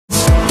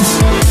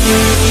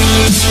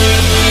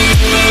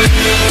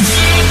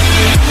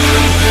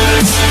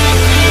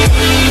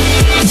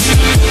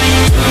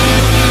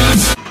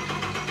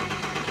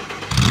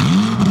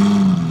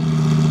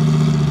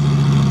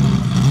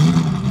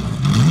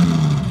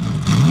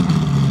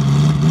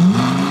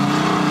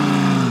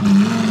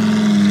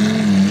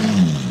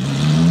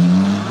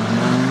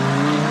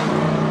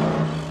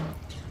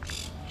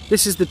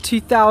This is the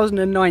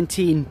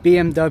 2019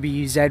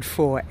 BMW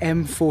Z4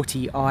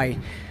 M40i,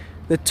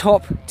 the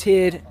top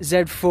tiered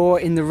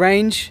Z4 in the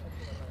range.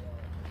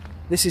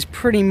 This is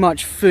pretty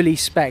much fully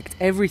spec'd.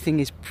 Everything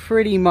is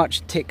pretty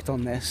much ticked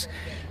on this.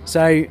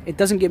 So it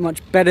doesn't get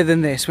much better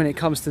than this when it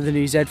comes to the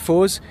new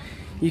Z4s.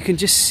 You can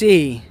just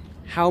see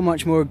how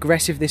much more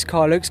aggressive this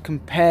car looks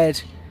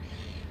compared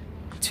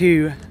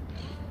to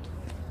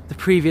the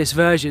previous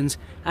versions.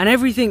 And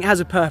everything has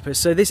a purpose.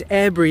 So this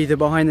air breather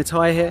behind the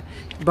tyre here,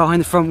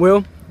 behind the front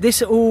wheel,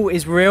 this all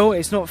is real,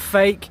 it's not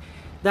fake.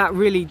 That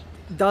really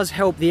does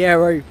help the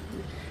aero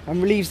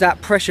and relieves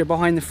that pressure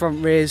behind the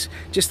front rears,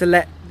 just to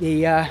let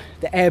the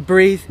air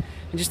breathe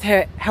and just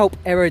help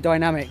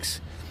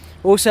aerodynamics.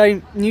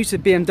 Also, new to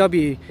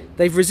BMW,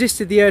 they've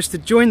resisted the urge to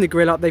join the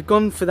grille up. They've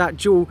gone for that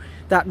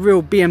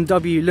real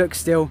BMW look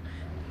still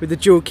with the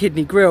dual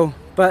kidney grille,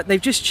 but they've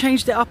just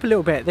changed it up a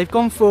little bit. They've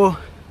gone for,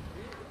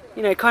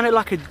 you know, kind of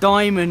like a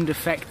diamond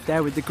effect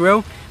there with the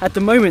grille. At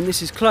the moment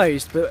this is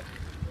closed, but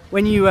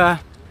when you're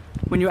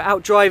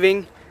out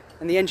driving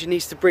and the engine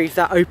needs to breathe,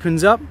 that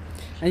opens up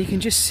and you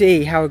can just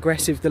see how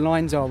aggressive the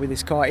lines are with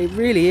this car. It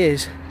really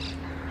is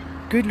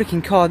a good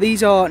looking car.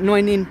 These are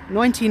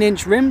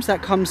 19-inch rims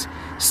that comes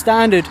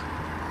standard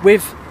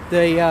with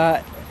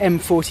the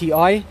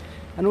M40i,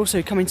 and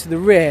also coming to the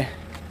rear,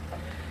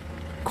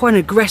 quite an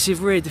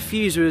aggressive rear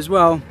diffuser as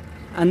well.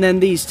 And then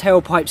these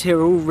tailpipes here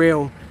are all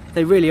real.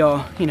 They really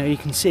are, you know, you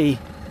can see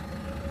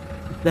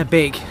they're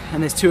big,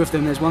 and there's two of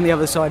them. There's one on the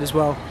other side as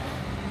well.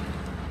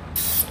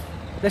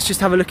 Let's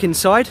just have a look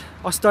inside.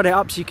 I'll start it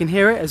up so you can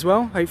hear it as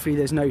well. Hopefully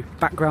there's no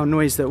background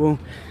noise that will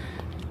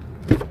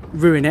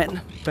ruin it,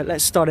 but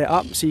let's start it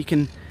up so you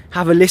can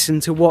have a listen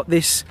to what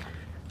this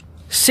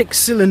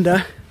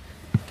 6-cylinder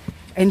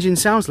engine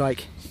sounds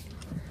like.